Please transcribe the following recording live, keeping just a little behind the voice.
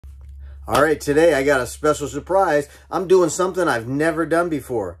All right, today I got a special surprise. I'm doing something I've never done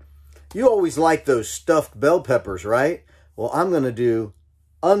before. You always like those stuffed bell peppers, right? Well, I'm going to do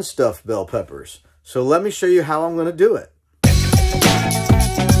unstuffed bell peppers. So let me show you how I'm going to do it.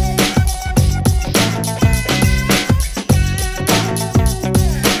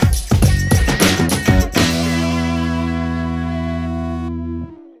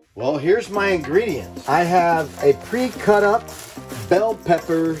 Well, here's my ingredients. I have a pre-cut up bell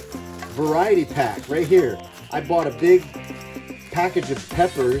pepper variety pack right here. I bought a big package of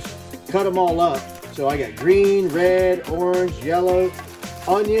peppers, cut them all up. So I got green, red, orange, yellow,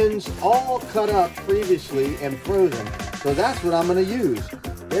 onions, all cut up previously and frozen. So that's what I'm gonna use.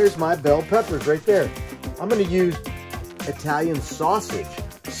 There's my bell peppers right there. I'm gonna use Italian sausage,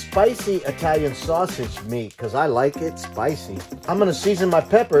 spicy Italian sausage meat, because I like it spicy. I'm gonna season my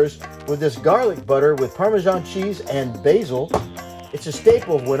peppers with this garlic butter with Parmesan cheese and basil. It's a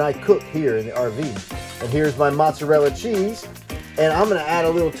staple when I cook here in the RV. And here's my mozzarella cheese. And I'm gonna add a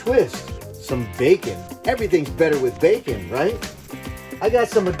little twist, some bacon. Everything's better with bacon, right? I got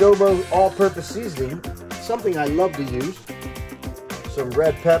some adobo all-purpose seasoning, something I love to use. Some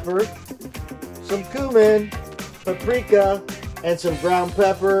red pepper, some cumin, paprika, and some ground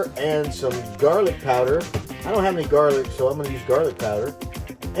pepper, and some garlic powder. I don't have any garlic, so I'm gonna use garlic powder.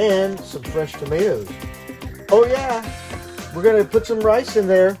 And some fresh tomatoes. Oh yeah, we're gonna put some rice in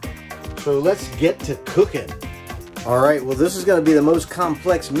there. So let's get to cooking. All right, well this is gonna be the most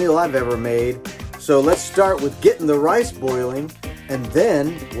complex meal I've ever made. So let's start with getting the rice boiling, and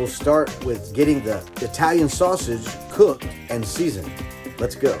then we'll start with getting the Italian sausage cooked and seasoned.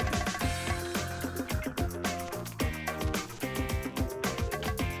 Let's go.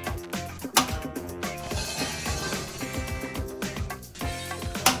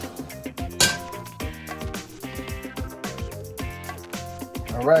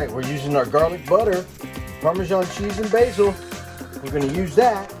 All right, we're using our garlic butter, Parmesan cheese and basil. We're going to use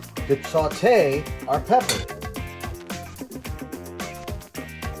that to saute our pepper.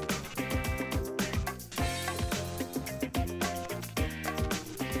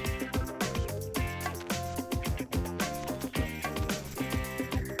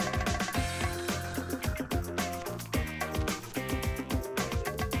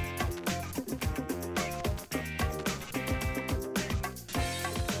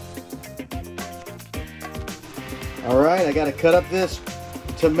 All right, I got to cut up this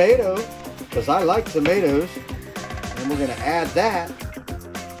tomato because I like tomatoes, and we're going to add that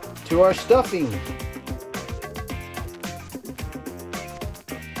to our stuffing.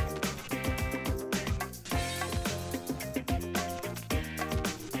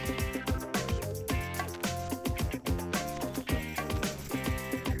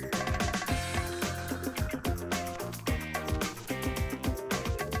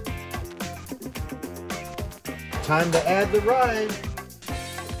 Time to add the rice.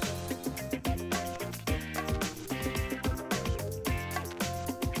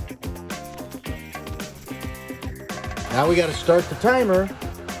 Now we got to start the timer.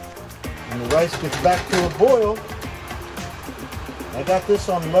 When the rice gets back to a boil, I got this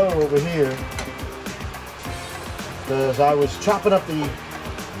on low over here because I was chopping up the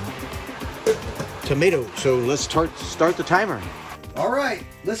tomato. So let's start the timer. All right,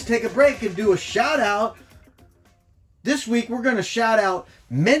 let's take a break and do a shout out. This week, we're going to shout out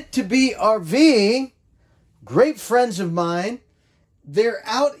Meant to Be RVing, great friends of mine. They're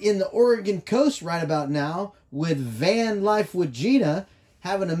out in the Oregon coast right about now with Van Life with Gina,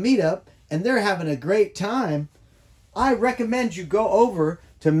 having a meetup, and they're having a great time. I recommend you go over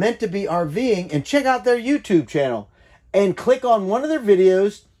to Meant to Be RVing and check out their YouTube channel and click on one of their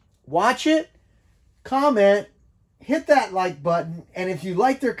videos, watch it, comment, hit that like button, and if you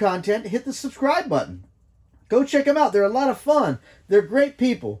like their content, hit the subscribe button. Go check them out. They're a lot of fun. They're great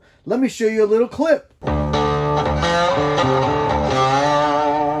people. Let me show you a little clip.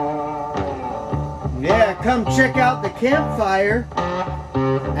 Yeah, come check out the campfire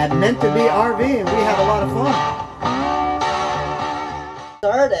at Meant to Be RV, and we have a lot of fun.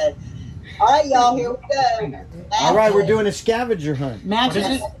 Started. All right, y'all, here we go. All right, we're doing a scavenger hunt.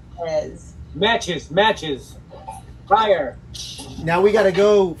 Matches. Matches. Fire. Now we got to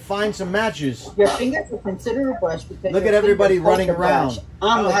go find some matches. Your fingers will consider a brush because look at everybody running around.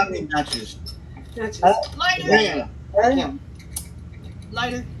 I don't have any matches. Lighter. Yeah.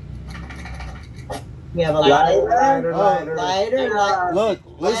 Lighter. We have a lighter. Lighter. Look,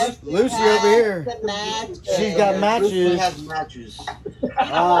 Lucy over here. She's got matches. Lucy has matches.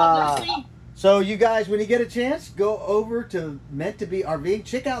 So you guys, when you get a chance, go over to Meant to Be RV.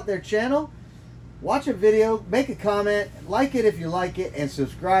 Check out their channel. watch a video, make a comment, like it if you like it, and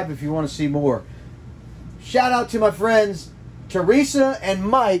subscribe if you want to see more. Shout out to my friends Teresa and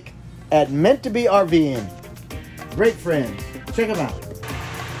Mike at Meant to Be RVing. Great friends. Check them out.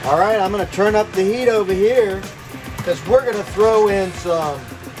 All right, I'm going to turn up the heat over here because we're going to throw in some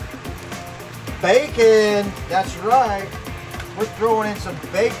bacon. That's right. We're throwing in some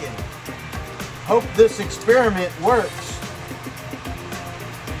bacon. Hope this experiment works.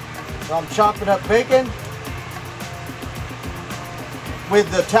 So I'm chopping up bacon with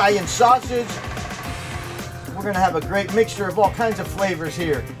the Italian sausage. We're going to have a great mixture of all kinds of flavors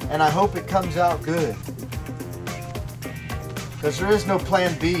here, and I hope it comes out good. Because there is no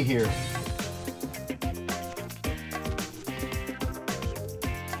plan B here.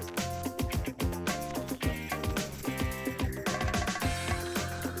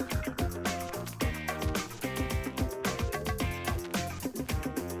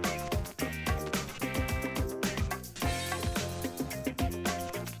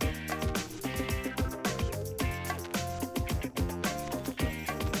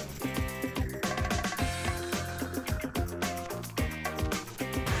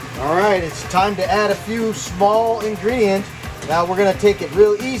 All right, it's time to add a few small ingredients. Now we're gonna take it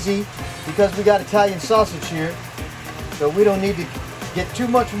real easy because we got Italian sausage here. So we don't need to get too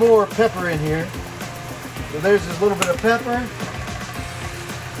much more pepper in here. So there's this little bit of pepper,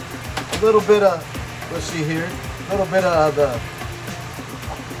 a little bit of, let's see here, a little bit of the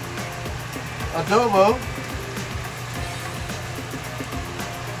adobo.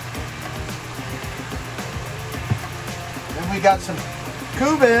 Then we got some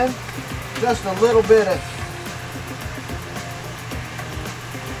cumin, just a little bit of,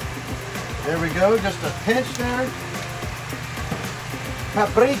 there we go, just a pinch there.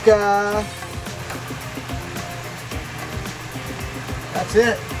 Paprika. That's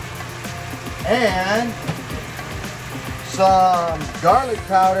it. And some garlic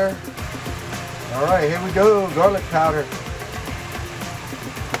powder. All right, here we go, garlic powder.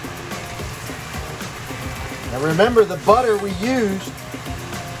 Now remember, the butter we used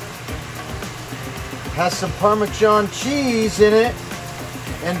has some Parmesan cheese in it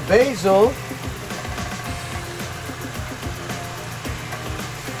and basil.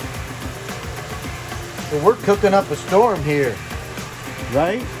 So we're cooking up a storm here,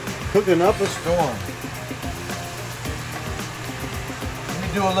 right? Cooking up a storm. Let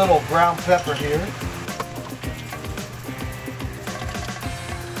me do a little brown pepper here.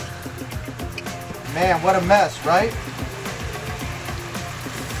 Man, what a mess, right?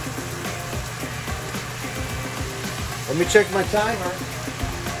 Let me check my timer.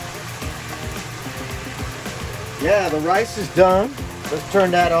 Yeah, the rice is done. Let's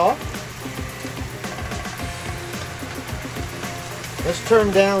turn that off. Let's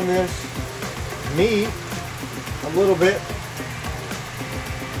turn down this meat a little bit.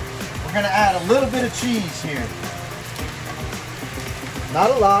 We're gonna add a little bit of cheese here. Not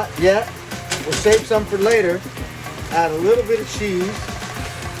a lot yet. We'll save some for later. Add a little bit of cheese.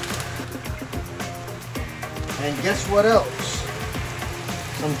 And guess what else?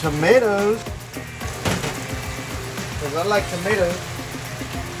 Some tomatoes. Because I like tomatoes.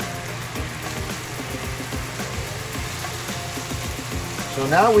 So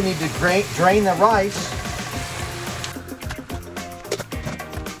now we need to drain the rice.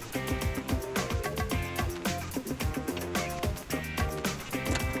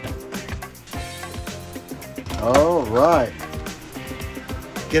 All right.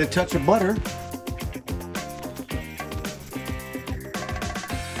 Get a touch of butter.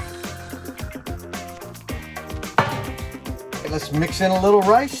 Let's mix in a little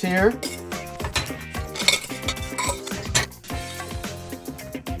rice here.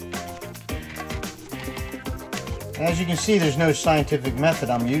 As you can see, there's no scientific method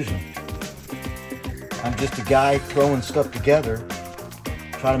I'm using. I'm just a guy throwing stuff together,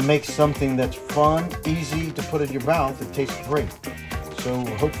 trying to make something that's fun, easy to put in your mouth, and tastes great. So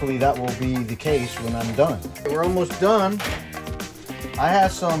hopefully that will be the case when I'm done. We're almost done. I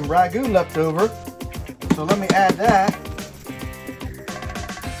have some ragu left over, so let me add that.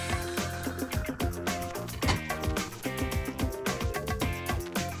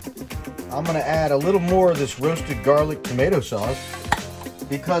 I'm going to add a little more of this roasted garlic tomato sauce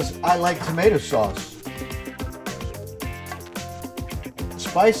because I like tomato sauce.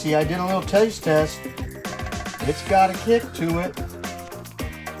 Spicy, I did a little taste test. It's got a kick to it.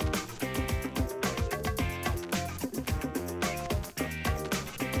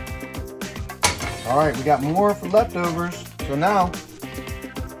 All right, we got more for leftovers. So now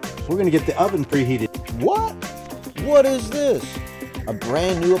we're going to get the oven preheated. What? What is this? a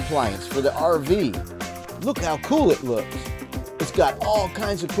brand new appliance for the RV. Look how cool it looks. It's got all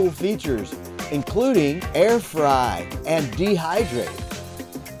kinds of cool features, including air fry and dehydrate.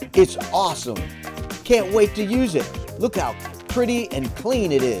 It's awesome. Can't wait to use it. Look how pretty and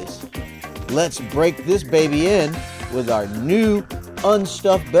clean it is. Let's break this baby in with our new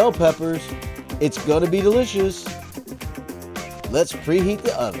unstuffed bell peppers. It's gonna be delicious. Let's preheat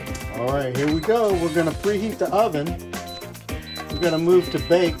the oven. All right, here we go. We're gonna preheat the oven. We're gonna move to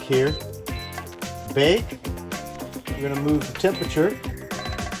bake here. Bake. We're gonna move the temperature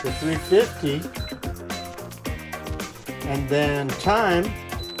to 350. And then time,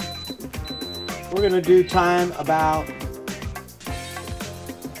 we're gonna do time about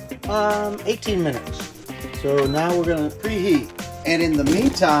 18 minutes. So now we're gonna preheat. And in the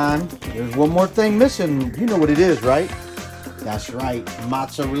meantime, there's one more thing missing. You know what it is, right? That's right,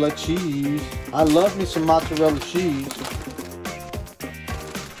 mozzarella cheese. I love me some mozzarella cheese.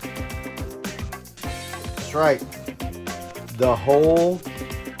 That's right, the whole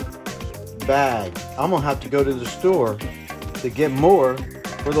bag. I'm gonna have to go to the store to get more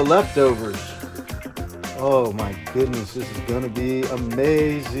for the leftovers. Oh my goodness, this is gonna be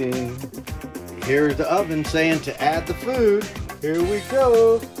amazing. Here's the oven saying to add the food. Here we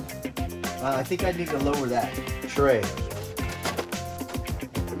go. I think I need to lower that tray.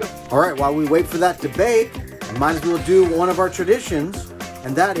 All right, while we wait for that to bake, we might as well do one of our traditions,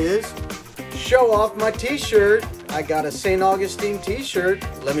 and that is show off my t-shirt. I got a St. Augustine t-shirt.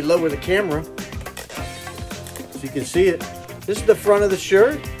 Let me lower the camera so you can see it. This is the front of the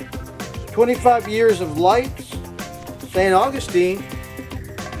shirt. 25 years of lights, St. Augustine.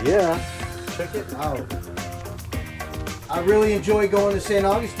 Yeah, check it out. I really enjoy going to St.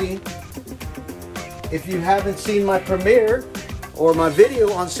 Augustine. If you haven't seen my premiere or my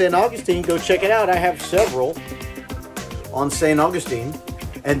video on St. Augustine, go check it out. I have several on St. Augustine,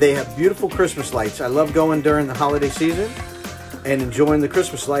 and they have beautiful Christmas lights. I love going during the holiday season and enjoying the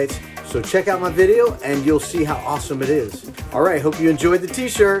Christmas lights. So check out my video and you'll see how awesome it is. All right, hope you enjoyed the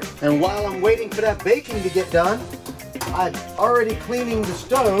t-shirt. And while I'm waiting for that baking to get done, I'm already cleaning the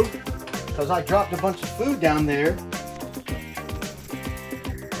stove because I dropped a bunch of food down there.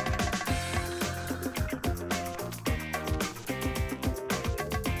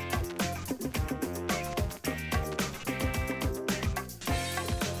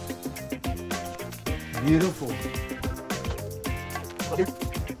 Beautiful.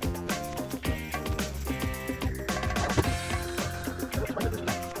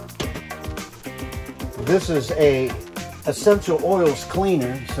 This is a essential oils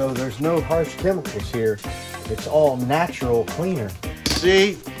cleaner, so there's no harsh chemicals here. It's all natural cleaner.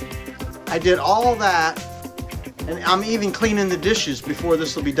 See, I did all that, and I'm even cleaning the dishes before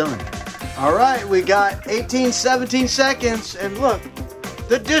this will be done. All right, we got 18, 17 seconds, and look,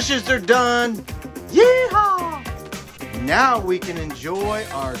 the dishes are done. Yeehaw! Now we can enjoy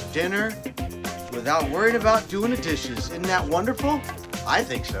our dinner without worrying about doing the dishes. Isn't that wonderful? I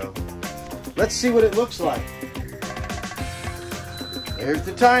think so. Let's see what it looks like. There's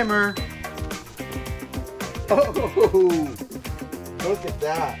the timer. Oh, look at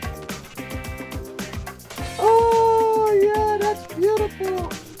that. Oh, yeah, that's beautiful.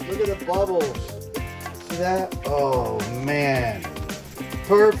 Look at the bubbles. See that? Oh, man.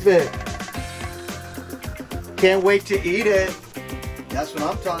 Perfect. Can't wait to eat it. That's what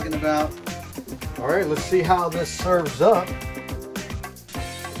I'm talking about. All right, let's see how this serves up.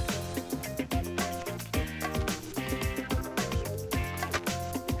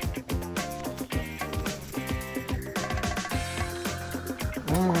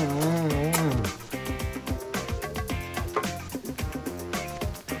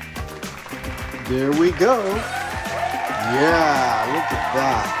 There we go. Yeah, look at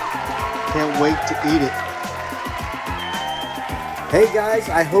that. Can't wait to eat it. Hey guys,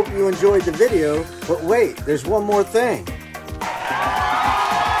 I hope you enjoyed the video, but wait, there's one more thing.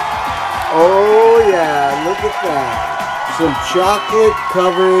 Oh yeah, look at that. Some chocolate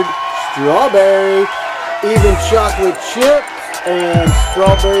covered strawberry, even chocolate chips and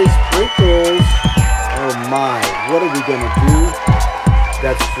strawberry sprinkles. Oh my, what are we gonna do?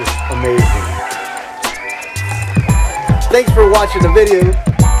 That's just amazing. Thanks for watching the video.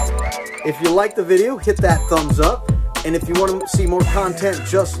 If you like the video, hit that thumbs up. And if you want to see more content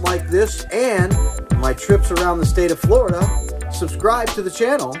just like this and my trips around the state of Florida, subscribe to the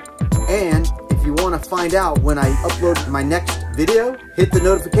channel. And if you want to find out when I upload my next video, hit the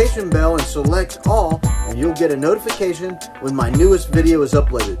notification bell and select all, and you'll get a notification when my newest video is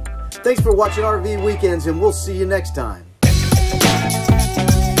uploaded. Thanks for watching RV Weekends, and we'll see you next time.